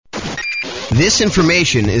This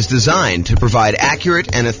information is designed to provide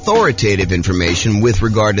accurate and authoritative information with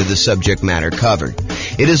regard to the subject matter covered.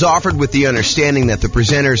 It is offered with the understanding that the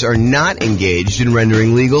presenters are not engaged in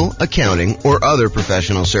rendering legal, accounting, or other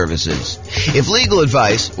professional services. If legal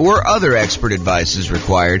advice or other expert advice is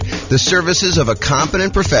required, the services of a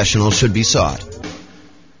competent professional should be sought.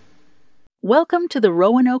 Welcome to the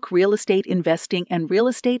Roanoke Real Estate Investing and Real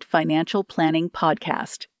Estate Financial Planning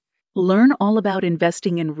Podcast. Learn all about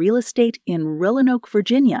investing in real estate in Roanoke,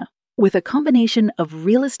 Virginia, with a combination of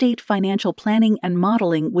real estate financial planning and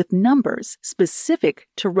modeling with numbers specific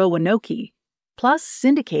to Roanoke, plus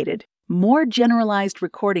syndicated, more generalized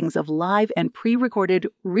recordings of live and pre-recorded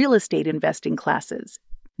real estate investing classes,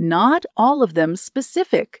 not all of them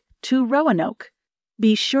specific to Roanoke.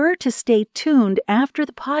 Be sure to stay tuned after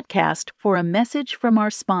the podcast for a message from our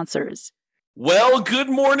sponsors. Well, good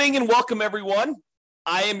morning and welcome, everyone.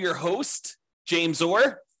 I am your host, James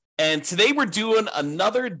Orr, and today we're doing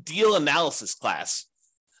another deal analysis class.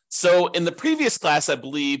 So in the previous class, I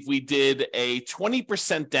believe we did a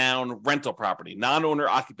 20% down rental property, non-owner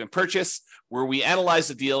occupant purchase, where we analyzed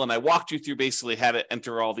the deal, and I walked you through basically how to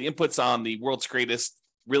enter all the inputs on the world's greatest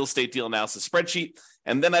real estate deal analysis spreadsheet.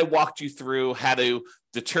 And then I walked you through how to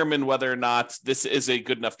determine whether or not this is a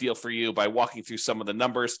good enough deal for you by walking through some of the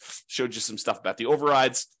numbers, showed you some stuff about the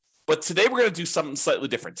overrides. But today we're going to do something slightly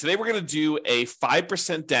different. Today we're going to do a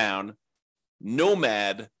 5% down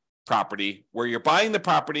Nomad property where you're buying the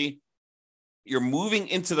property, you're moving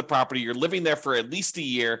into the property, you're living there for at least a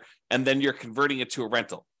year, and then you're converting it to a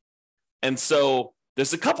rental. And so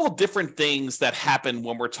there's a couple of different things that happen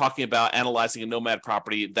when we're talking about analyzing a Nomad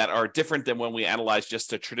property that are different than when we analyze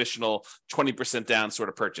just a traditional 20% down sort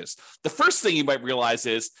of purchase. The first thing you might realize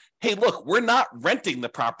is, hey, look, we're not renting the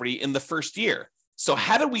property in the first year. So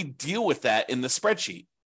how do we deal with that in the spreadsheet?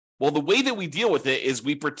 Well, the way that we deal with it is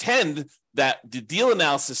we pretend that the deal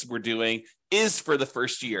analysis we're doing is for the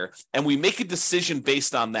first year, and we make a decision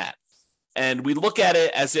based on that. And we look at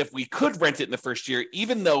it as if we could rent it in the first year,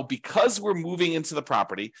 even though because we're moving into the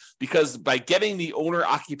property, because by getting the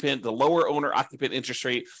owner-occupant, the lower owner-occupant interest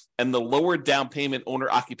rate, and the lower down payment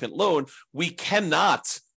owner-occupant loan, we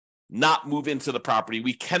cannot not move into the property.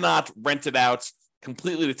 We cannot rent it out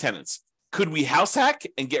completely to tenants. Could we house hack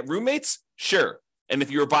and get roommates? Sure. And if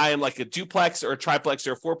you were buying like a duplex or a triplex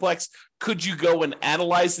or a fourplex, could you go and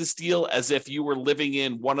analyze this deal as if you were living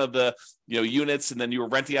in one of the units and then you were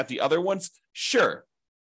renting out the other ones? Sure.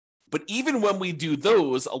 But even when we do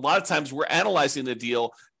those, a lot of times we're analyzing the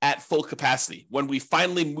deal at full capacity. When we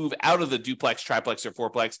finally move out of the duplex, triplex, or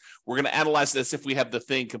fourplex, we're going to analyze this if we have the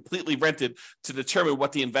thing completely rented to determine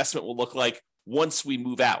what the investment will look like once we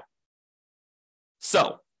move out.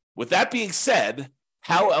 So, with that being said,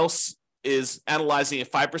 how else is analyzing a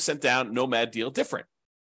 5% down Nomad deal different?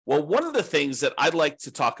 Well, one of the things that I'd like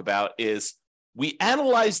to talk about is we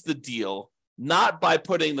analyze the deal not by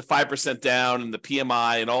putting the 5% down and the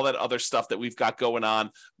PMI and all that other stuff that we've got going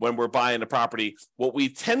on when we're buying a property. What we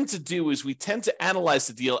tend to do is we tend to analyze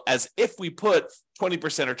the deal as if we put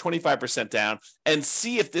 20% or 25% down and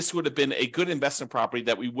see if this would have been a good investment property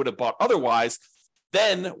that we would have bought otherwise.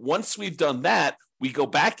 Then once we've done that, we go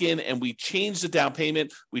back in and we change the down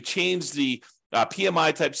payment, we change the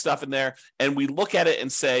PMI type stuff in there, and we look at it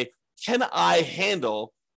and say, can I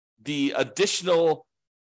handle the additional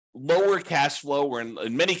lower cash flow, or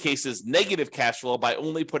in many cases, negative cash flow by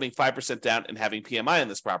only putting 5% down and having PMI on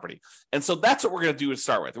this property? And so that's what we're going to do to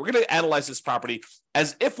start with. We're going to analyze this property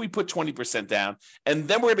as if we put 20% down, and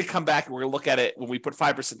then we're going to come back and we're going to look at it when we put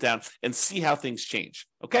 5% down and see how things change.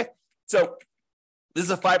 Okay? So this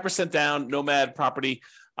is a 5% down Nomad property,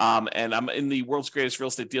 and I'm in the world's greatest real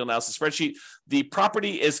estate deal analysis spreadsheet. The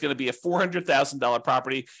property is going to be a $400,000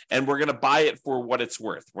 property, and we're going to buy it for what it's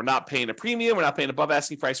worth. We're not paying a premium. We're not paying above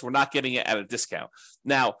asking price. We're not getting it at a discount.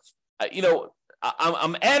 Now,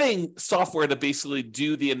 I'm adding software to basically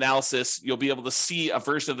do the analysis. You'll be able to see a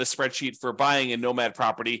version of the spreadsheet for buying a Nomad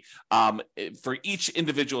property for each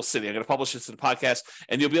individual city. I'm going to publish this to the podcast,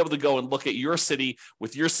 and you'll be able to go and look at your city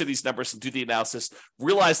with your city's numbers and do the analysis.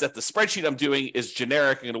 Realize that the spreadsheet I'm doing is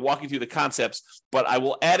generic. I'm going to walk you through the concepts, but I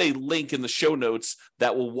will add a link in the show notes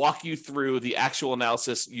that will walk you through the actual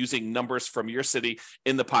analysis using numbers from your city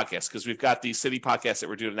in the podcast, because we've got these city podcasts that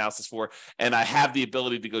we're doing analysis for, and I have the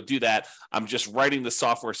ability to go do that. I'm just writing the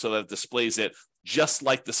software so that it displays it just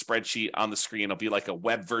like the spreadsheet on the screen. It'll be like a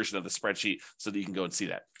web version of the spreadsheet so that you can go and see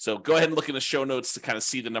that. So go ahead and look in the show notes to kind of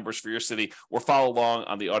see the numbers for your city, or follow along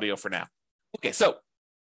on the audio for now. Okay, so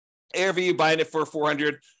ARV, buying it for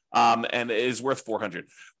 400 and it is worth 400.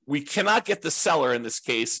 we cannot get the seller in this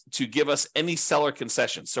case to give us any seller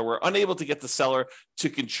concession. So we're unable to get the seller to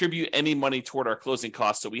contribute any money toward our closing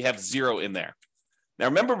costs. So we have 0 in there. Now,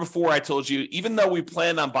 remember before I told you, even though we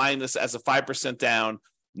plan on buying this as a 5% down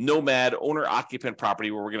Nomad owner-occupant property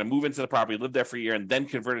where we're going to move into the property, live there for a year, and then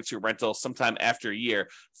convert it to a rental sometime after a year.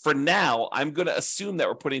 For now, I'm going to assume that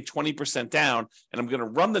we're putting 20% down, and I'm going to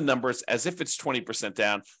run the numbers as if it's 20%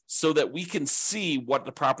 down so that we can see what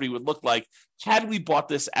the property would look like had we bought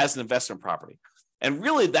this as an investment property. And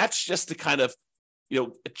really, that's just to kind of,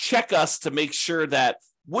 check us to make sure that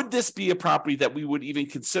would this be a property that we would even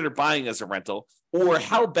consider buying as a rental, or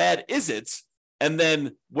how bad is it? And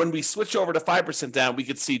then when we switch over to 5% down, we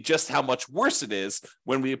could see just how much worse it is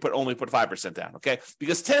when we only put 5% down, okay?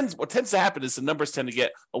 Because what tends to happen is the numbers tend to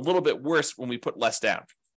get a little bit worse when we put less down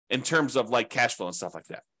in terms of like cash flow and stuff like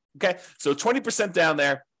that, okay? So 20% down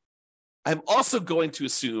there. I'm also going to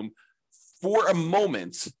assume for a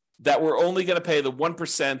moment that we're only going to pay the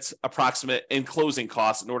 1% approximate in closing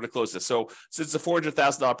costs in order to close this. So since it's a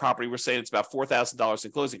 $400,000 property, we're saying it's about $4,000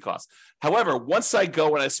 in closing costs. However, once I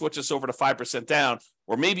go and I switch this over to 5% down,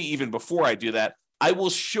 or maybe even before I do that, I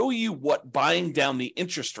will show you what buying down the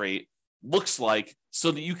interest rate looks like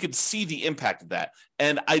so that you can see the impact of that.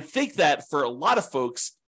 And I think that for a lot of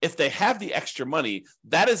folks, if they have the extra money,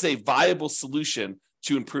 that is a viable solution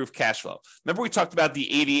to improve cash flow. Remember we talked about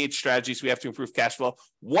the 88 strategies we have to improve cash flow?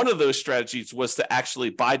 One of those strategies was to actually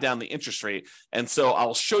buy down the interest rate. And so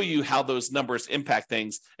I'll show you how those numbers impact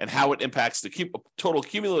things and how it impacts the total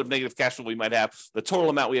cumulative negative cash flow we might have, the total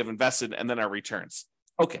amount we have invested, and then our returns.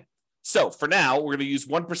 Okay, so for now, we're going to use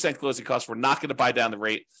 1% closing costs. We're not going to buy down the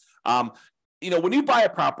rate. When you buy a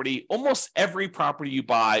property, almost every property you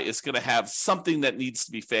buy is going to have something that needs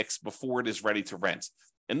to be fixed before it is ready to rent.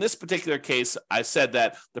 In this particular case, I said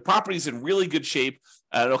that the property is in really good shape.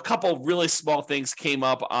 A couple of really small things came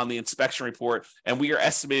up on the inspection report, and we are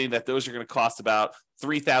estimating that those are going to cost about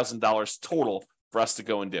 $3,000 total for us to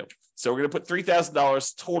go and do. So we're going to put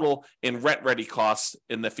 $3,000 total in rent-ready costs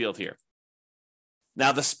in the field here.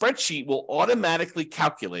 Now, the spreadsheet will automatically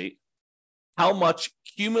calculate how much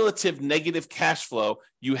cumulative negative cash flow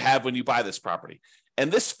you have when you buy this property. And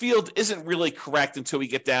this field isn't really correct until we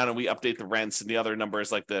get down and we update the rents and the other numbers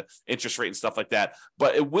like the interest rate and stuff like that.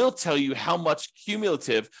 But it will tell you how much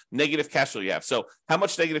cumulative negative cash flow you have. So how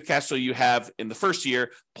much negative cash flow you have in the first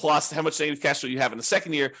year, plus how much negative cash flow you have in the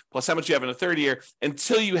second year, plus how much you have in the third year,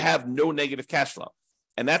 until you have no negative cash flow.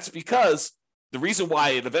 And that's because the reason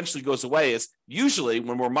why it eventually goes away is usually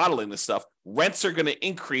when we're modeling this stuff, rents are going to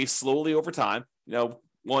increase slowly over time,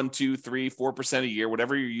 1, 2, 3, 4% a year,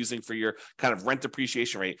 whatever you're using for your kind of rent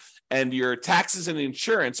depreciation rate. And your taxes and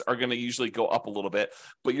insurance are going to usually go up a little bit,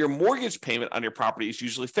 but your mortgage payment on your property is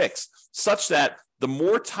usually fixed, such that the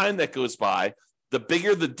more time that goes by, the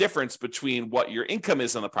bigger the difference between what your income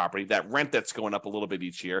is on the property, that rent that's going up a little bit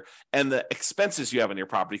each year, and the expenses you have on your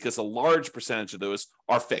property, because a large percentage of those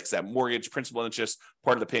are fixed. That mortgage, principal, interest,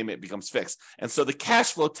 part of the payment becomes fixed. And so the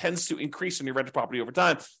cash flow tends to increase on your rental property over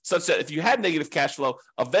time, such that if you had negative cash flow,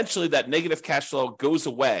 eventually that negative cash flow goes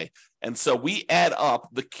away. And so we add up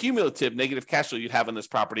the cumulative negative cash flow you'd have on this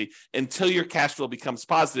property until your cash flow becomes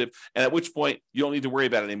positive, and at which point you don't need to worry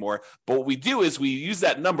about it anymore. But what we do is we use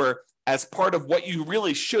that number as part of what you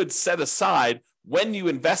really should set aside when you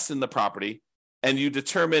invest in the property, and you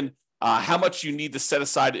determine how much you need to set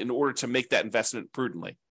aside in order to make that investment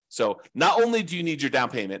prudently. So not only do you need your down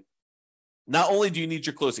payment, not only do you need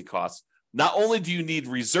your closing costs, not only do you need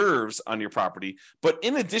reserves on your property, but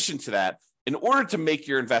in addition to that, in order to make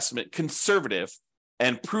your investment conservative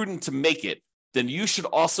and prudent to make it, then you should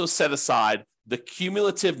also set aside the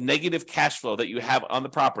cumulative negative cash flow that you have on the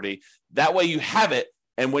property. That way you have it.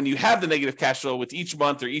 And when you have the negative cash flow with each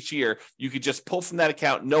month or each year, you could just pull from that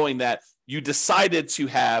account knowing that you decided to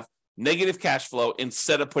have negative cash flow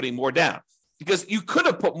instead of putting more down. Because you could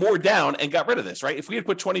have put more down and got rid of this, right? If we had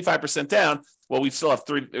put 25% down, well, we'd still have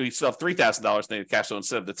 $3,000 negative cash flow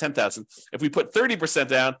instead of the $10,000. If we put 30%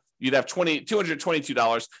 down, you'd have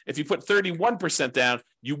 $222. If you put 31% down,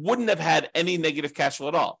 you wouldn't have had any negative cash flow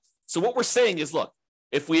at all. So what we're saying is, look,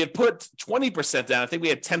 if we had put 20% down, I think we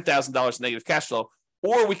had $10,000 negative cash flow,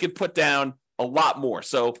 or we could put down a lot more.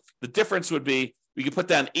 So the difference would be we could put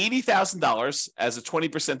down $80,000 as a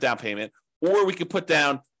 20% down payment, or we could put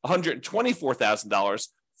down $124,000,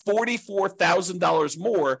 $44,000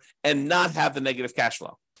 more, and not have the negative cash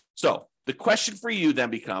flow. So the question for you then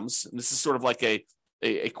becomes, and this is sort of like a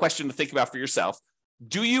question to think about for yourself,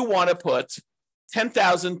 do you want to put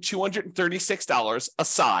 $10,236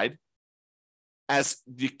 aside as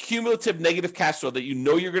the cumulative negative cash flow that you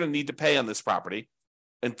know you're going to need to pay on this property?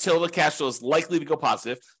 until the cash flow is likely to go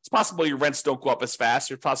positive. It's possible your rents don't go up as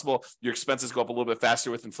fast. It's possible your expenses go up a little bit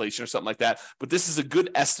faster with inflation or something like that. But this is a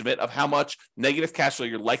good estimate of how much negative cash flow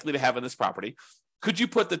you're likely to have in this property. Could you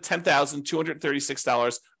put the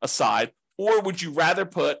 $10,236 aside, or would you rather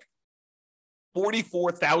put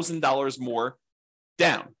 $44,000 more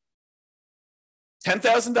down?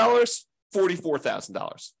 $10,000,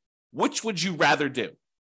 $44,000. Which would you rather do?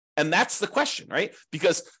 And that's the question, right?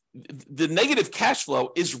 Because the negative cash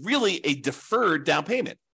flow is really a deferred down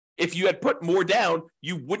payment. If you had put more down,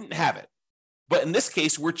 you wouldn't have it. But in this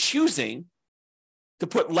case, we're choosing to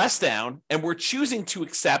put less down, and we're choosing to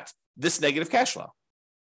accept this negative cash flow.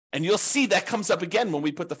 And you'll see that comes up again when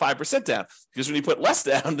we put the 5% down, because when you put less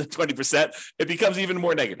down than 20%, it becomes even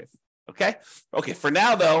more negative. Okay. For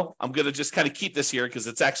now, though, I'm going to just kind of keep this here because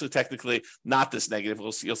it's actually technically not this negative.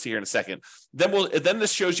 You'll see here in a second. Then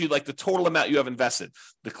this shows you like the total amount you have invested,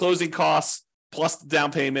 the closing costs plus the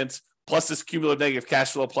down payment plus this cumulative negative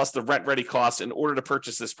cash flow plus the rent ready costs in order to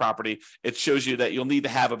purchase this property. It shows you that you'll need to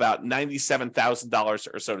have about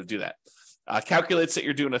 $97,000 or so to do that. Calculates that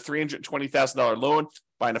you're doing a $320,000 loan,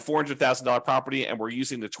 buying a $400,000 property, and we're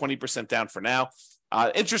using the 20% down for now.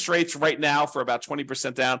 Interest rates right now for about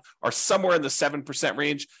 20% down are somewhere in the 7%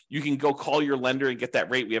 range. You can go call your lender and get that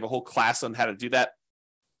rate. We have a whole class on how to do that.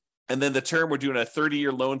 And then the term, we're doing a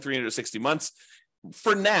 30-year loan, 360 months.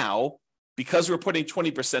 For now, because we're putting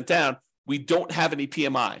 20% down, we don't have any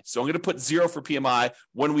PMI. So I'm going to put 0 for PMI.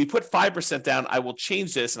 When we put 5% down, I will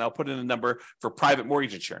change this and I'll put in a number for private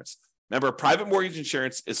mortgage insurance. Remember, private mortgage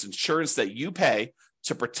insurance is insurance that you pay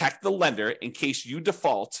to protect the lender in case you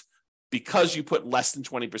default because you put less than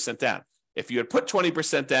 20% down. If you had put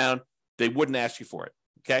 20% down, they wouldn't ask you for it,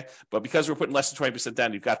 okay? But because we're putting less than 20%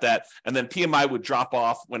 down, you've got that. And then PMI would drop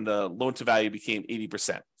off when the loan to value became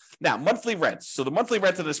 80%. Now, monthly rents. So the monthly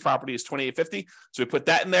rent of this property is $2,850. So we put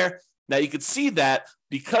that in there. Now you can see that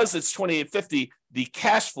because it's $2,850, the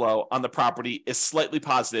cash flow on the property is slightly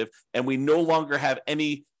positive, and we no longer have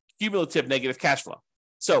any cumulative negative cash flow.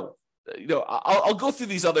 So, I'll go through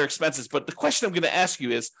these other expenses, but the question I'm going to ask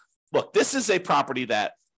you is, look, this is a property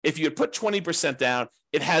that if you had put 20% down,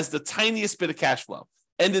 it has the tiniest bit of cash flow.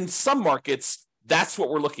 And in some markets, that's what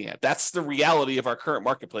we're looking at. That's the reality of our current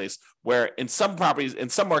marketplace, where in some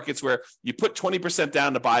markets where you put 20%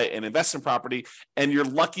 down to buy an investment property and you're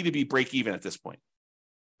lucky to be break even at this point,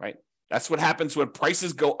 right? That's what happens when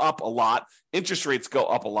prices go up a lot, interest rates go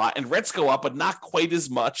up a lot, and rents go up, but not quite as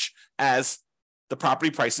much as the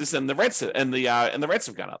property prices and the rents and the rents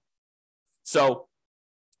have gone up. So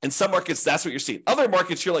in some markets, that's what you're seeing. Other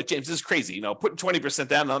markets, you're like, James, this is crazy. Putting 20%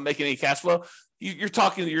 down, not making any cash flow. You're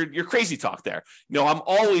talking, you're crazy talk there. I'm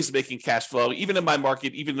always making cash flow, even in my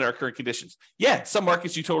market, even in our current conditions. Yeah, some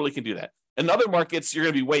markets you totally can do that. In other markets, you're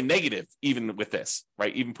going to be way negative, even with this,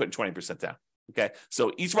 right? Even putting 20% down. Okay,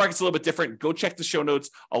 so each market's a little bit different. Go check the show notes.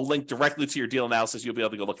 I'll link directly to your deal analysis. You'll be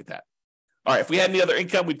able to go look at that. All right, if we had any other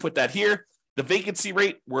income, we'd put that here. The vacancy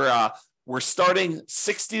rate, we're starting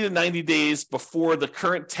 60 to 90 days before the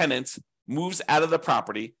current tenant moves out of the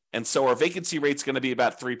property. And so our vacancy rate is going to be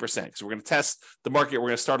about 3%. So we're going to test the market. We're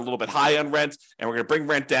going to start a little bit high on rent, and we're going to bring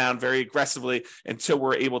rent down very aggressively until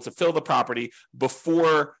we're able to fill the property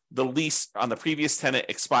before the lease on the previous tenant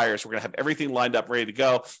expires. We're going to have everything lined up, ready to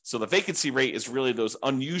go. So the vacancy rate is really those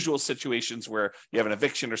unusual situations where you have an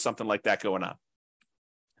eviction or something like that going on.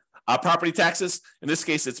 Property taxes, in this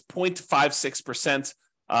case, it's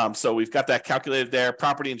 0.56%. So we've got that calculated there.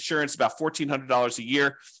 Property insurance, about $1,400 a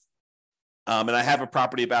year. And I have a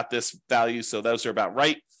property about this value, so those are about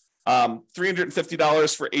right.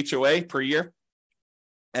 $350 for HOA per year.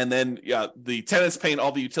 And then the tenant's paying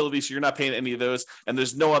all the utilities, so you're not paying any of those. And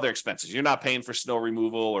there's no other expenses. You're not paying for snow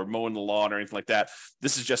removal or mowing the lawn or anything like that.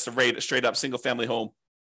 This is just a straight up single family home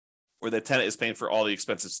where the tenant is paying for all the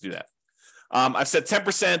expenses to do that. I've said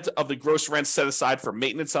 10% of the gross rent set aside for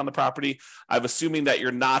maintenance on the property. I'm assuming that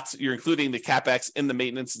you're including the CapEx in the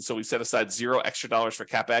maintenance. And so we set aside $0 extra for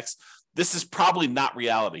CapEx. This is probably not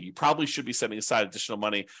reality. You probably should be setting aside additional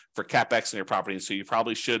money for CapEx in your property. And so you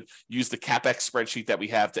probably should use the CapEx spreadsheet that we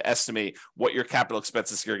have to estimate what your capital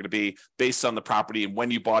expenses are going to be based on the property and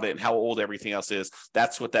when you bought it and how old everything else is.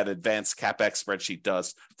 That's what that advanced CapEx spreadsheet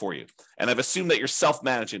does for you. And I've assumed that you're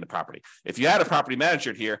self-managing the property. If you had a property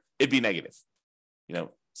manager here, it'd be negative,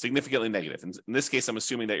 significantly negative. In this case, I'm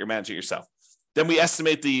assuming that you're managing it yourself. Then we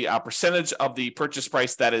estimate the percentage of the purchase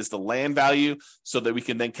price that is the land value, so that we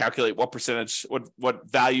can then calculate what percentage, what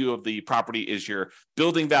value of the property is your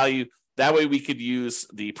building value. That way we could use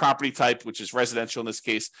the property type, which is residential in this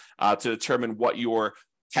case, to determine what your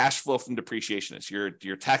cash flow from depreciation is, your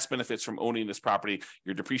tax benefits from owning this property,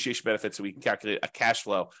 your depreciation benefits, so we can calculate a cash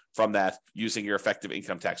flow from that using your effective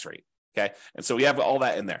income tax rate. Okay. And so we have all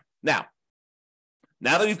that in there. Now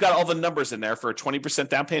that we've got all the numbers in there for a 20%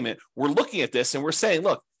 down payment, we're looking at this and we're saying,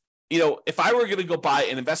 look, if I were going to go buy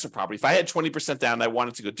an investment property, if I had 20% down and I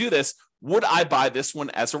wanted to go do this, would I buy this one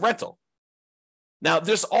as a rental? Now,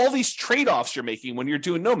 there's all these trade-offs you're making when you're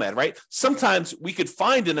doing Nomad, right? Sometimes we could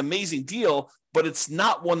find an amazing deal, but it's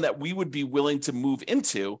not one that we would be willing to move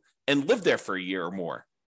into and live there for a year or more.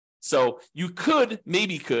 So you could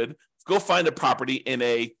go find a property in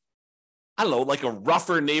like a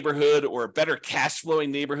rougher neighborhood or a better cash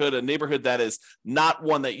flowing neighborhood, a neighborhood that is not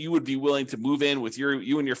one that you would be willing to move in with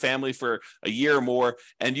you and your family for a year or more,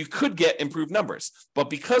 and you could get improved numbers.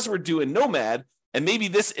 But because we're doing Nomad, and maybe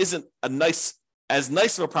this isn't as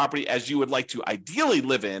nice of a property as you would like to ideally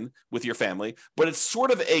live in with your family, but it's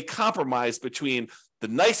sort of a compromise between the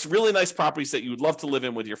really nice properties that you would love to live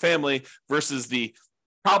in with your family versus the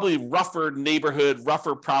probably rougher neighborhood,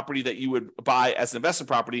 rougher property that you would buy as an investment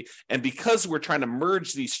property. And because we're trying to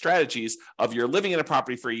merge these strategies of you're living in a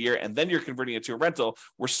property for a year and then you're converting it to a rental,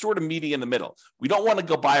 we're sort of meeting in the middle. We don't want to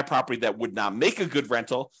go buy a property that would not make a good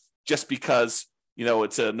rental just because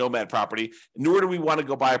it's a Nomad property, nor do we want to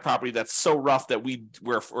go buy a property that's so rough that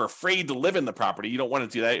we're afraid to live in the property. You don't want to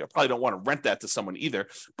do that. You probably don't want to rent that to someone either.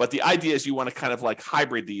 But the idea is you want to kind of like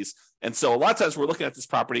hybrid these. And so a lot of times we're looking at this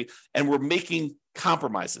property and we're making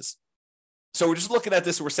compromises. So we're just looking at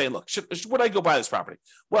this and we're saying, look, would I go buy this property?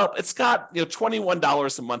 Well, it's got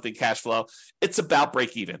 $21 a month in cash flow. It's about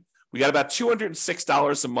break even. We got about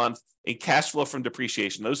 $206 a month in cash flow from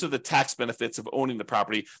depreciation. Those are the tax benefits of owning the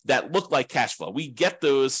property that look like cash flow. We get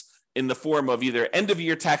those in the form of either end of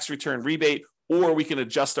year tax return rebate, or we can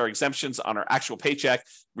adjust our exemptions on our actual paycheck,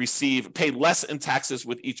 pay less in taxes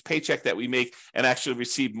with each paycheck that we make, and actually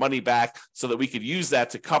receive money back so that we could use that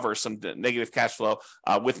to cover some negative cash flow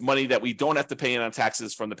with money that we don't have to pay in on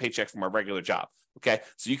taxes from the paycheck from our regular job. Okay,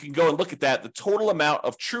 so you can go and look at that. The total amount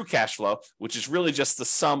of true cash flow, which is really just the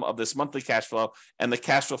sum of this monthly cash flow and the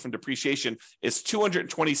cash flow from depreciation, is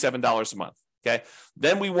 $227 a month. Okay,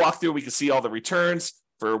 then we walk through, we can see all the returns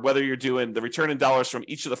for whether you're doing the return in dollars from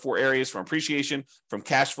each of the four areas, from appreciation, from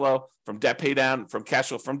cash flow, from debt pay down, from cash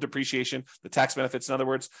flow from depreciation, the tax benefits, in other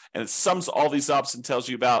words, and it sums all these up and tells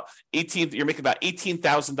you you're making about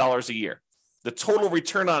 $18,000 a year. The total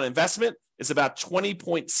return on investment is about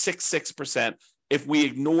 20.66% if we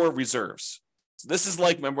ignore reserves. So this is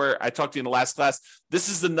like, remember I talked to you in the last class, this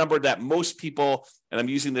is the number that most people, and I'm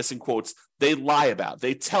using this in quotes, they lie about.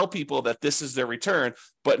 They tell people that this is their return,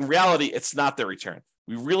 but in reality, it's not their return.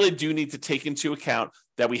 We really do need to take into account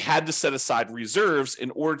that we had to set aside reserves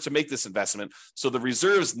in order to make this investment. So the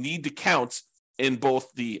reserves need to count in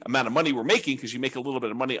both the amount of money we're making, because you make a little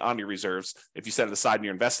bit of money on your reserves if you set it aside and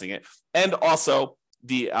you're investing it, and also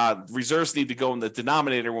the reserves need to go in the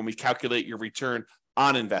denominator when we calculate your return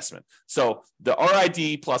on investment. So the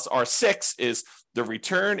RID plus R6 is the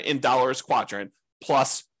return in dollars quadrant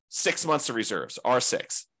plus 6 months of reserves,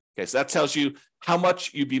 R6. Okay, so that tells you how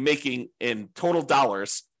much you'd be making in total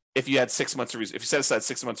dollars if you had 6 months of reserves, if you set aside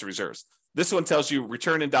 6 months of reserves. This one tells you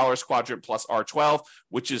return in dollars quadrant plus R12,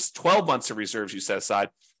 which is 12 months of reserves you set aside.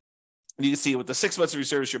 And you can see with the 6 months of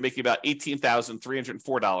reserves, you're making about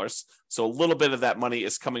 $18,304. So a little bit of that money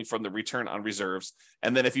is coming from the return on reserves.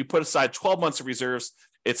 And then if you put aside 12 months of reserves,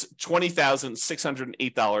 it's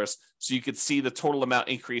 $20,608. So you could see the total amount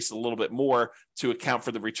increase a little bit more to account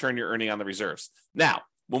for the return you're earning on the reserves. Now,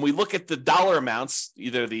 when we look at the dollar amounts,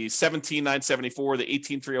 either the $17,974, the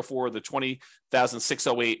 $18,304, the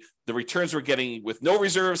 $20,608, the returns we're getting with no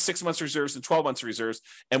reserves, 6 months reserves, and 12 months reserves,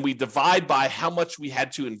 and we divide by how much we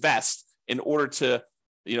had to invest in order to,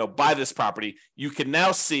 buy this property, you can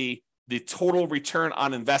now see the total return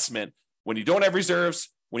on investment when you don't have reserves,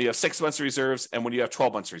 when you have 6 months reserves, and when you have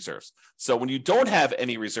 12 months reserves. So when you don't have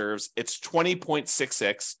any reserves, it's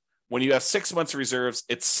 20.66. When you have 6 months of reserves,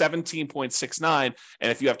 it's 17.69. And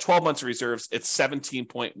if you have 12 months of reserves, it's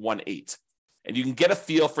 17.18. And you can get a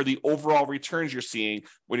feel for the overall returns you're seeing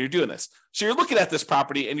when you're doing this. So you're looking at this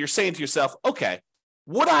property and you're saying to yourself, okay,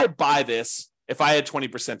 would I buy this if I had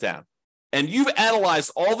 20% down? And you've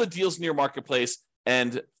analyzed all the deals in your marketplace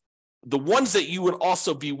and the ones that you would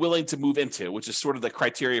also be willing to move into, which is sort of the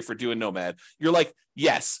criteria for doing Nomad. You're like,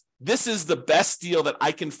 yes, this is the best deal that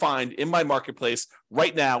I can find in my marketplace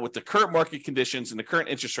right now with the current market conditions and the current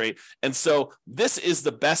interest rate. And so this is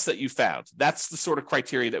the best that you found. That's the sort of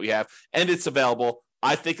criteria that we have, and it's available.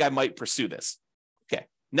 I think I might pursue this. Okay.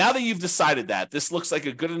 Now that you've decided that this looks like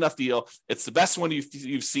a good enough deal, it's the best one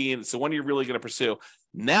you've seen, it's the one you're really going to pursue.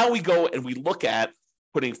 Now we go and we look at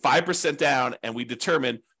putting 5% down, and we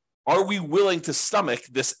determine, are we willing to stomach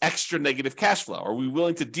this extra negative cash flow? Are we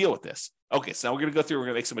willing to deal with this? Okay, so now we're going to go through, we're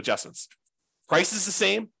going to make some adjustments. Price is the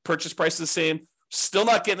same, purchase price is the same, still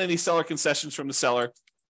not getting any seller concessions from the seller.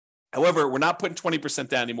 However, we're not putting 20%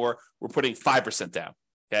 down anymore, we're putting 5% down,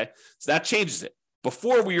 okay? So that changes it.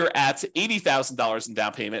 Before we were at $80,000 in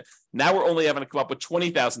down payment, now we're only having to come up with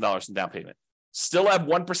 $20,000 in down payment. Still have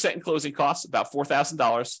 1% in closing costs, about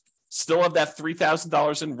 $4,000. Still have that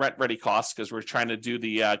 $3,000 in rent ready costs because we're trying to do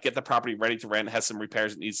the get the property ready to rent, has some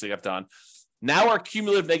repairs that needs to get done. Now our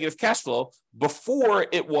cumulative negative cash flow, before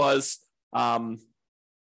it was I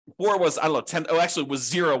don't know, 10, actually it was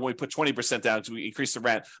zero when we put 20% down because we increased the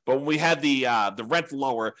rent. But when we had the rent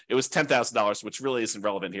lower, it was $10,000, which really isn't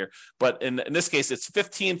relevant here. But in this case, it's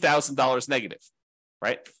 $15,000 negative,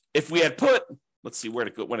 right? If we had put, let's see when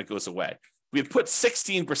it goes away. We had put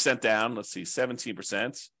 16% down, let's see,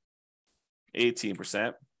 17%.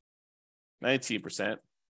 18%, 19%.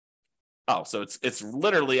 Oh, so it's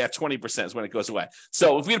literally at 20% is when it goes away.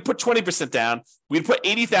 So if we had put 20% down, we'd put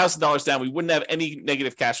 $80,000 down, we wouldn't have any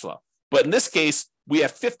negative cash flow. But in this case, we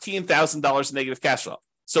have $15,000 negative cash flow.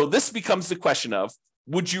 So this becomes the question of,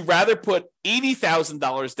 would you rather put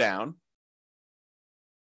 $80,000 down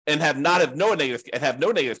and have no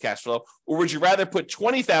negative cash flow, or would you rather put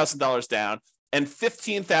 $20,000 down and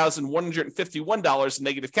 $15,151 in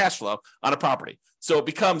negative cash flow on a property? So it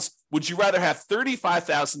becomes, would you rather have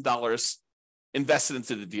 $35,000 invested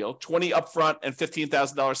into the deal, $20,000 upfront and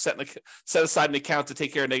 $15,000 set aside an account to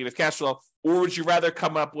take care of negative cash flow, or would you rather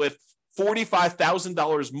come up with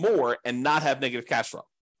 $45,000 more and not have negative cash flow?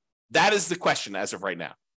 That is the question as of right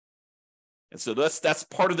now. And so that's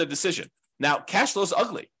part of the decision. Now, cash flow is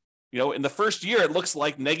ugly. In the first year, it looks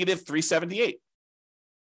like negative $378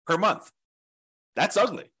 per month. That's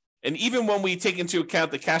ugly. And even when we take into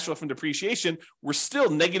account the cash flow from depreciation, we're still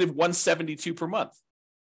negative $172 per month.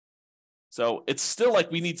 So it's still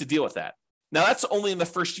like we need to deal with that. Now, that's only in the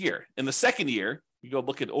first year. In the second year, you go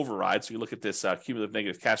look at overrides. So you look at this cumulative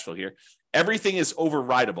negative cash flow here. Everything is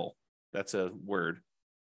overridable. That's a word.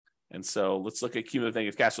 And so let's look at cumulative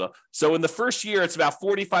negative cash flow. So in the first year, it's about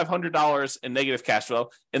 $4,500 in negative cash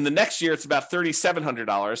flow. In the next year, it's about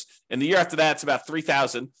 $3,700. In the year after that, it's about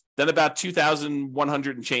 $3,000. Then about $2,100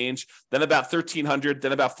 and change. Then about $1,300.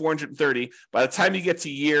 Then about $430. By the time you get to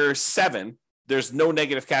year 7, there's no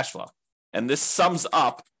negative cash flow. And this sums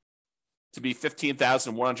up to be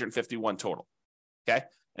 $15,151 total. Okay.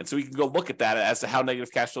 And so we can go look at that as to how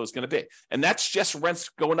negative cash flow is going to be. And that's just rents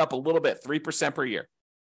going up a little bit, 3% per year.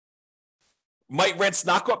 Might rents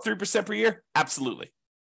not go up 3% per year? Absolutely.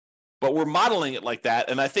 But we're modeling it like that.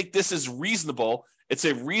 And I think this is reasonable. It's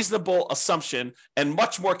a reasonable assumption and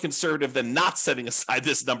much more conservative than not setting aside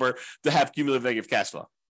this number to have cumulative negative cash flow.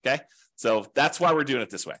 Okay. So that's why we're doing it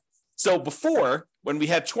this way. So before, when we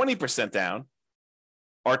had 20% down,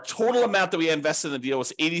 our total amount that we invested in the deal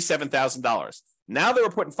was $87,000. Now that we're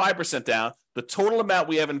putting 5% down, the total amount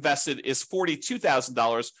we have invested is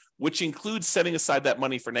 $42,000, which includes setting aside that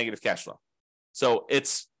money for negative cash flow. So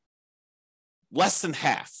it's less than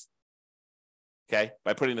half, okay,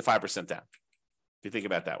 by putting the 5% down, if you think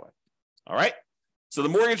about it that way. All right. So the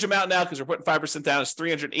mortgage amount now, because we're putting 5% down, is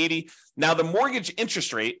 $380. Now the mortgage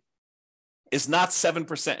interest rate is not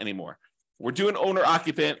 7% anymore. We're doing owner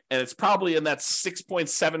occupant, and it's probably in that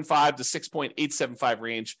 6.75 to 6.875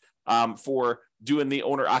 range for doing the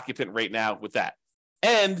owner occupant rate now with that.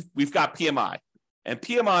 And we've got PMI. And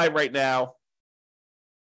PMI right now,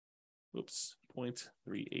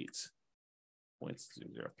 0.38.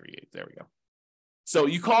 There we go. So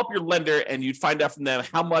you call up your lender and you'd find out from them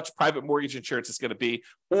how much private mortgage insurance is going to be.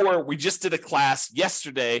 Or we just did a class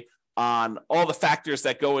yesterday on all the factors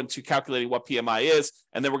that go into calculating what PMI is.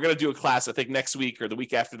 And then we're going to do a class, I think next week or the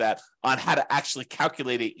week after that, on how to actually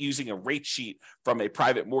calculate it using a rate sheet from a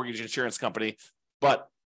private mortgage insurance company. But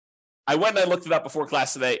I went and I looked it up before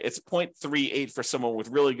class today. It's 0.38 for someone with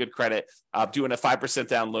really good credit, doing a 5%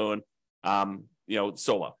 down loan,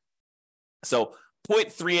 solo. So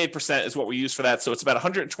 0.38% is what we use for that. So it's about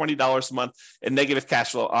 $120 a month in negative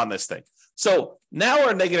cash flow on this thing. So now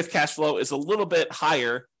our negative cash flow is a little bit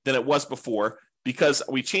higher than it was before because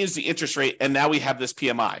we changed the interest rate and now we have this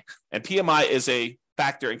PMI. And PMI is a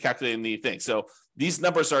factor in calculating the thing. So these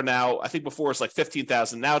numbers are now, I think before it's like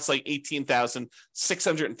 $15,000. Now it's like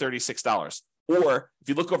 $18,636. Or if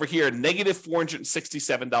you look over here, negative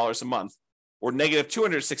 $467 a month or negative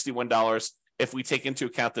 $261 if we take into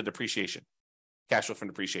account the depreciation, cash flow from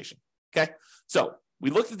depreciation. Okay. So we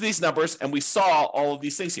looked at these numbers and we saw all of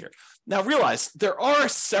these things here. Now realize there are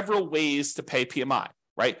several ways to pay PMI,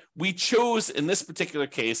 right? We chose in this particular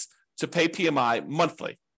case to pay PMI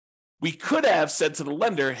monthly. We could have said to the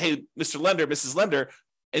lender, hey, Mr. Lender, Mrs. Lender,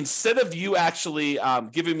 instead of you actually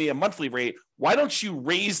giving me a monthly rate, why don't you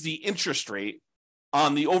raise the interest rate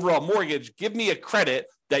on the overall mortgage? Give me a credit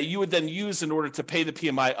that you would then use in order to pay the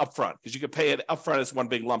PMI upfront, because you could pay it upfront as one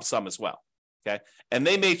big lump sum as well. Okay. And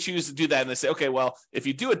they may choose to do that. And they say, okay, well, if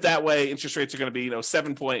you do it that way, interest rates are going to be,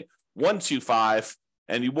 7.125,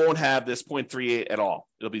 and you won't have this 0.38 at all.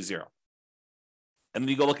 It'll be zero. And then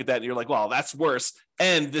you go look at that and you're like, well, that's worse.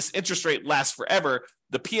 And this interest rate lasts forever.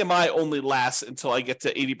 The PMI only lasts until I get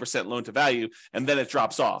to 80% loan to value, and then it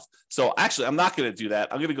drops off. So actually, I'm not going to do that.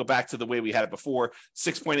 I'm going to go back to the way we had it before,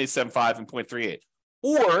 6.875 and 0.38.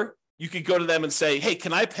 Or you could go to them and say, hey,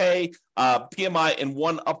 can I pay PMI in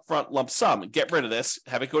one upfront lump sum and get rid of this,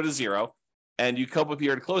 have it go to zero, and you come up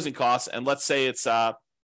here in closing costs, and let's say it's,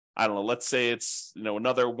 let's say it's,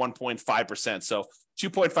 another 1.5%. So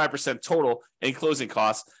 2.5% total in closing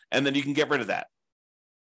costs, and then you can get rid of that.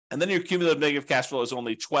 And then your cumulative negative cash flow is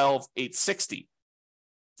only 12,860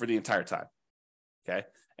 for the entire time. Okay.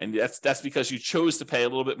 And that's because you chose to pay a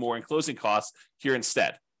little bit more in closing costs here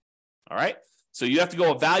instead. All right. So you have to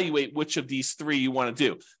go evaluate which of these three you want to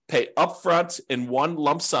do. Pay upfront in one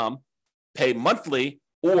lump sum, pay monthly,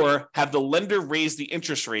 or have the lender raise the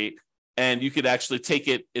interest rate, and you could actually take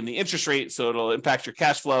it in the interest rate, so it'll impact your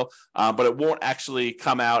cash flow, but it won't actually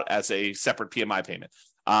come out as a separate PMI payment.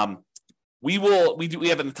 We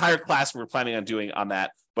have an entire class we're planning on doing on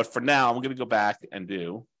that, but for now, I'm going to go back and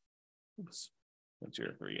do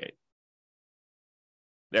 0.038.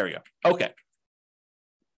 There we go. Okay.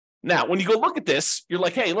 Now, when you go look at this, you're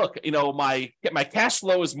like, hey, look, my cash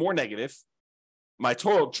flow is more negative. My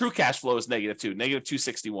total true cash flow is negative too, negative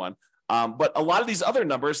 261. But a lot of these other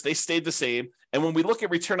numbers, they stayed the same. And when we look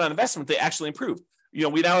at return on investment, they actually improved.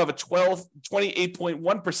 We now have a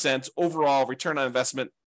 28.1% overall return on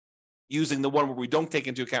investment using the one where we don't take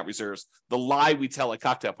into account reserves, the lie we tell at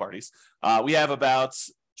cocktail parties. We have about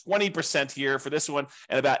 20% here for this one,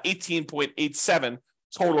 and about 18.87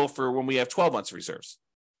 total for when we have 12 months of reserves.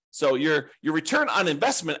 So your return on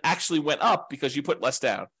investment actually went up because you put less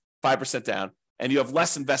down, 5% down, and you have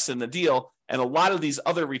less invested in the deal. And a lot of these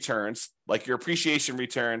other returns, like your appreciation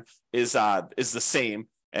return, is the same,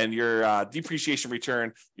 and your depreciation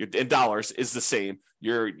return in dollars is the same.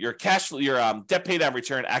 Your cash flow, your debt pay down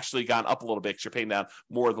return actually gone up a little bit because you're paying down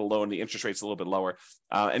more of the loan. The interest rate's a little bit lower,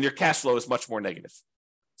 and your cash flow is much more negative.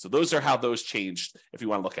 So those are how those changed if you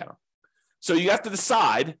want to look at them. So you have to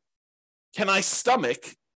decide: can I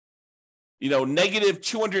stomach, negative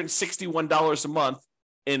 $261 a month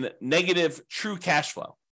in negative true cash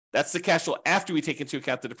flow? That's the cash flow after we take into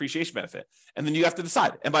account the depreciation benefit. And then you have to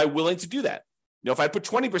decide, am I willing to do that? If I put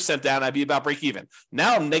 20% down, I'd be about break even.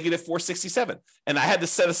 Now I'm negative 467. And I had to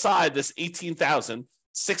set aside this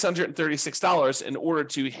 $18,636 in order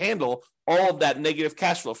to handle all of that negative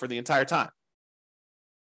cash flow for the entire time.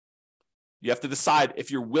 You have to decide if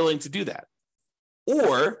you're willing to do that.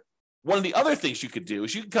 Or one of the other things you could do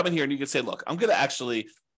is you can come in here and you can say, look, I'm going to actually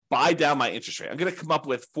buy down my interest rate. I'm going to come up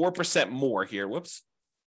with 4% more here.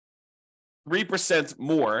 3%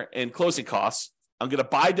 more in closing costs. I'm going to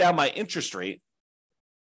buy down my interest rate.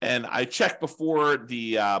 And I checked before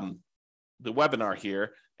the webinar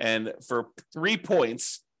here, and for 3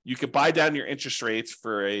 points, you could buy down your interest rates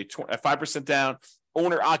for a 5% down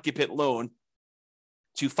owner-occupant loan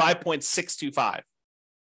to 5.625.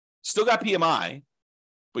 Still got PMI,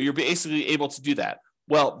 but you're basically able to do that.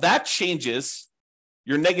 Well, that changes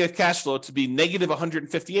your negative cash flow to be negative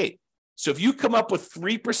 158. So if you come up with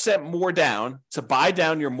 3% more down to buy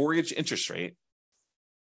down your mortgage interest rate,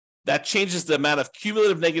 that changes the amount of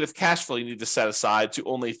cumulative negative cash flow you need to set aside to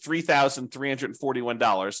only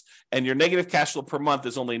 $3,341. And your negative cash flow per month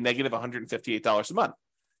is only negative $158 a month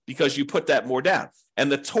because you put that more down.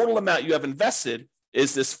 And the total amount you have invested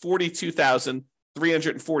is this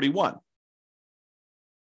 $42,341.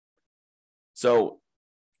 So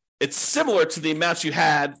it's similar to the amounts you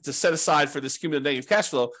had to set aside for this cumulative negative cash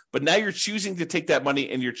flow, but now you're choosing to take that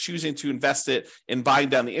money and you're choosing to invest it in buying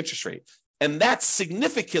down the interest rate. And that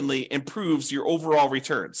significantly improves your overall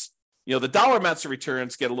returns. The dollar amounts of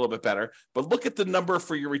returns get a little bit better, but look at the number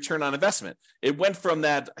for your return on investment. It went from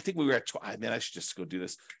that, I think we were at, I should just go do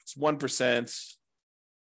this. It's 1%,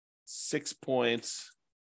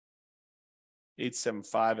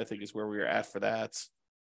 6.875, I think is where we were at for that.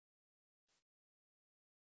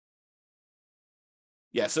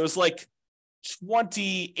 Yeah, so it's like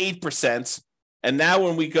 28%. And now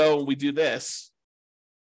when we go and we do this,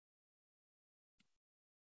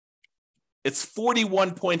 it's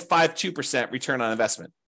 41.52% return on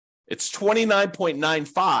investment. It's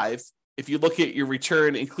 29.95 if you look at your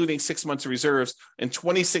return, including 6 months of reserves, and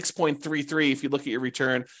 26.33 if you look at your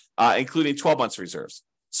return, including 12 months of reserves.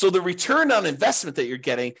 So the return on investment that you're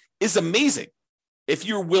getting is amazing. If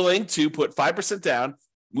you're willing to put 5% down,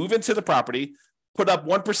 move into the property, put up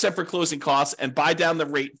 1% for closing costs, and buy down the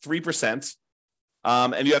rate 3%,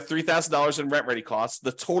 and you have $3,000 in rent-ready costs,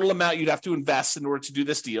 the total amount you'd have to invest in order to do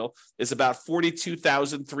this deal is about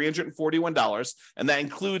 $42,341, and that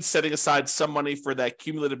includes setting aside some money for that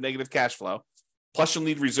cumulative negative cash flow, plus you'll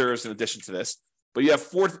need reserves in addition to this. But you have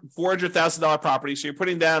 $400,000 property, so you're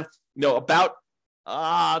putting down, about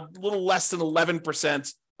a little less than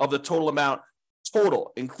 11% of the total amount,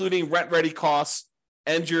 including rent-ready costs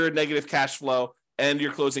and your negative cash flow and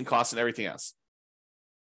your closing costs and everything else.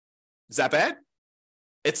 Is that bad?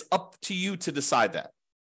 It's up to you to decide that.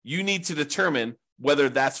 You need to determine whether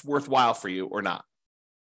that's worthwhile for you or not.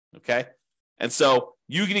 Okay? And so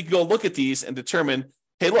you can go look at these and determine,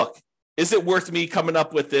 hey, look, is it worth me coming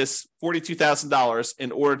up with this $42,000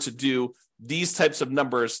 in order to do these types of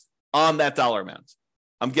numbers on that dollar amount?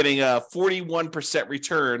 I'm getting a 41%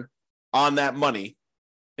 return on that money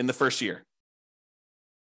in the first year.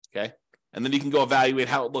 Okay? And then you can go evaluate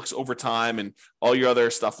how it looks over time and all your other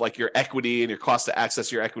stuff like your equity and your cost to access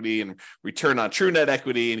your equity and return on true net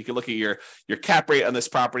equity. And you can look at your cap rate on this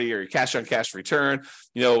property or your cash on cash return.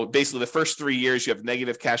 Basically the first 3 years you have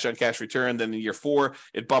negative cash on cash return. Then in year 4,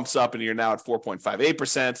 it bumps up and you're now at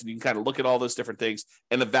 4.58%. And you can kind of look at all those different things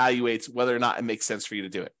and evaluate whether or not it makes sense for you to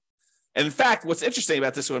do it. And in fact, what's interesting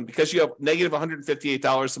about this one, because you have negative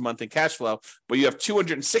 $158 a month in cash flow, but you have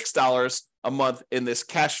 $206 a month in this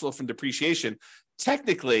cash flow from depreciation,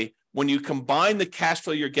 technically, when you combine the cash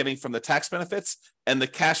flow you're getting from the tax benefits and the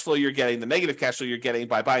cash flow you're getting, the negative cash flow you're getting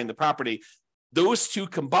by buying the property, those two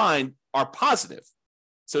combined are positive.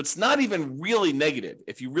 So it's not even really negative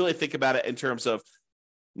if you really think about it in terms of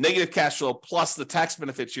negative cash flow plus the tax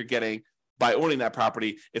benefits you're getting by owning that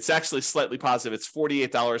property. It's actually slightly positive. It's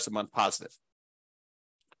 $48 a month positive,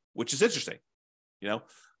 which is interesting.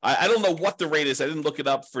 I don't know what the rate is. I didn't look it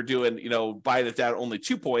up for doing, buying it down only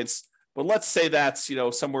 2 points, but let's say that's,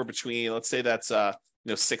 somewhere between, let's say that's,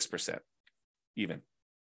 6% even.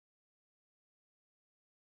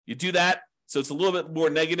 You do that. So it's a little bit more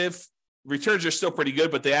negative. Returns are still pretty good,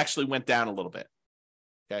 but they actually went down a little bit.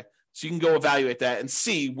 Okay. So you can go evaluate that and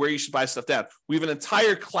see where you should buy stuff down. We have an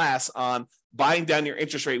entire class on buying down your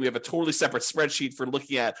interest rate. We have a totally separate spreadsheet for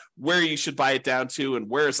looking at where you should buy it down to and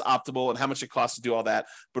where it's optimal and how much it costs to do all that.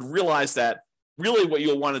 But realize that really what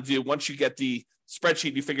you'll want to do once you get the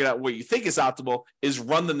spreadsheet, you figured out what you think is optimal, is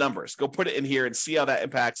run the numbers. Go put it in here and see how that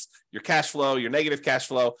impacts your cash flow, your negative cash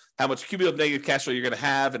flow, how much cumulative negative cash flow you're going to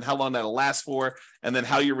have and how long that'll last for, and then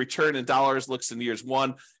how your return in dollars looks in year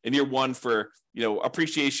one for,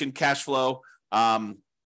 appreciation, cash flow,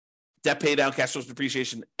 debt pay down, cash flows,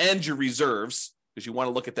 depreciation, and your reserves, because you want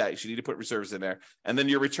to look at that. You should need to put reserves in there. And then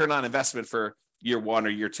your return on investment for year 1 or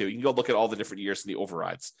year 2. You can go look at all the different years in the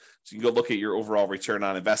overrides. So you can go look at your overall return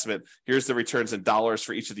on investment. Here's the returns in dollars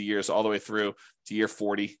for each of the years all the way through to year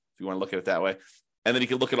 40, if you want to look at it that way. And then you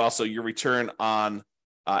can look at also your return on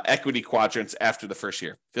equity quadrants after the first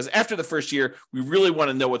year. Because after the first year, we really want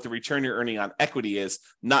to know what the return you're earning on equity is,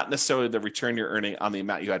 not necessarily the return you're earning on the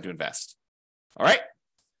amount you had to invest. All right.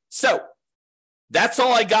 So that's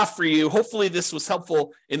all I got for you. Hopefully this was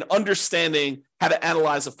helpful in understanding how to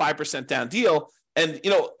analyze a 5% down deal. And,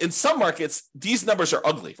 in some markets, these numbers are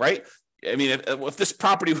ugly, right? I mean, if this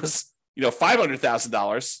property was,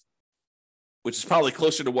 $500,000, which is probably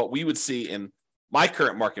closer to what we would see in my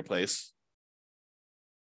current marketplace,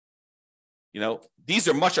 these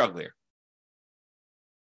are much uglier.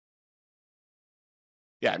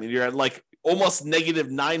 Yeah, I mean, you're at like almost negative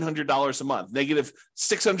 $900 a month, negative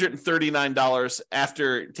 $639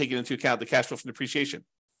 after taking into account the cash flow from depreciation.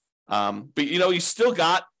 But you still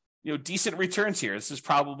got decent returns here. This is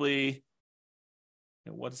probably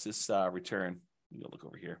what is this return? You look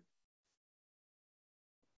over here.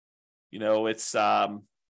 It's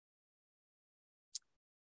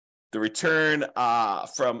the return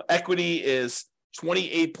from equity is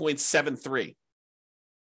 28.73.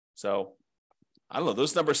 So I don't know.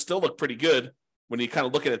 Those numbers still look pretty good when you kind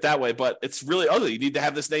of look at it that way, but it's really ugly. You need to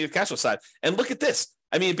have this negative cash flow side. And look at this.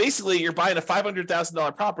 I mean, basically, you're buying a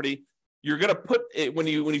 $500,000 property. You're going to put it when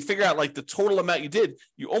you figure out like the total amount you did.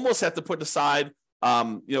 You almost have to put aside,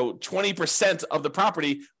 20% of the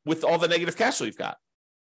property with all the negative cash flow you've got.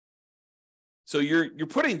 So you're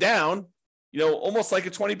putting down, almost like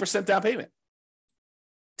a 20% down payment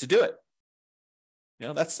to do it.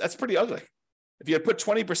 That's pretty ugly. If you had put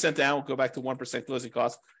 20% down, go back to 1% closing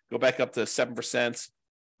costs, go back up to 7%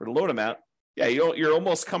 for the loan amount, Yeah, you're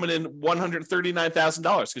almost coming in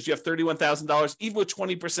 $139,000 because you have $31,000 even with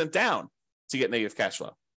 20% down to get negative cash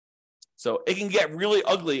flow. So it can get really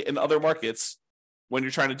ugly in other markets when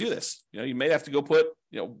you're trying to do this. You may have to go put,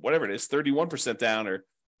 whatever it is, 31% down or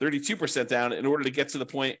 32% down in order to get to the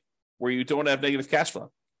point where you don't have negative cash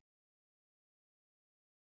flow.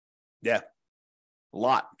 Yeah, a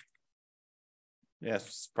lot. Yeah,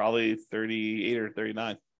 it's probably 38 or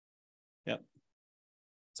 39. Yeah.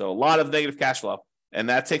 So a lot of negative cash flow, and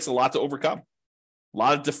that takes a lot to overcome. A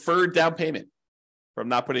lot of deferred down payment from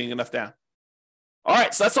not putting enough down. All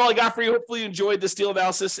right, so that's all I got for you. Hopefully you enjoyed this deal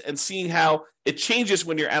analysis and seeing how it changes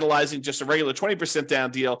when you're analyzing just a regular 20%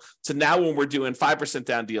 down deal to now when we're doing 5%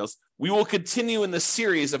 down deals. We will continue in this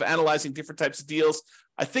series of analyzing different types of deals.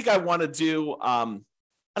 I think I want to do, I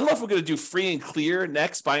don't know if we're going to do free and clear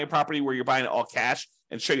next, buying a property where you're buying it all cash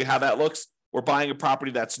and show you how that looks, or buying a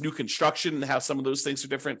property that's new construction and how some of those things are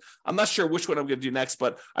different. I'm not sure which one I'm going to do next,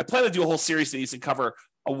 but I plan to do a whole series of these and cover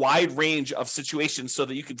a wide range of situations so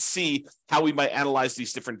that you can see how we might analyze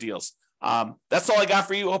these different deals. That's all I got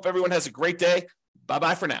for you. Hope everyone has a great day.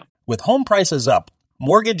 Bye-bye for now. With home prices up,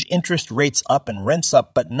 mortgage interest rates up, and rents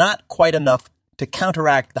up, but not quite enough to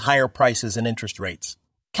counteract the higher prices and interest rates.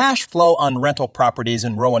 Cash flow on rental properties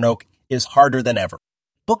in Roanoke is harder than ever.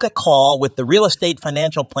 Book a call with the Real Estate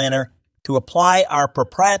Financial Planner to apply our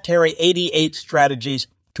proprietary 88 strategies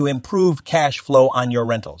to improve cash flow on your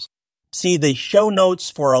rentals. See the show notes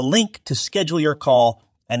for a link to schedule your call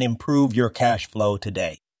and improve your cash flow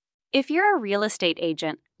today. If you're a real estate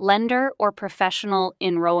agent, lender, or professional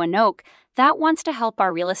in Roanoke that wants to help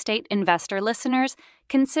our real estate investor listeners,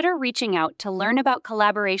 consider reaching out to learn about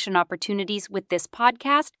collaboration opportunities with this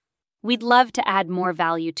podcast. We'd love to add more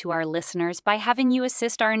value to our listeners by having you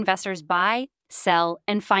assist our investors buy, sell,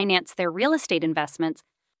 and finance their real estate investments.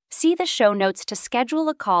 See the show notes to schedule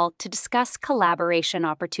a call to discuss collaboration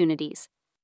opportunities.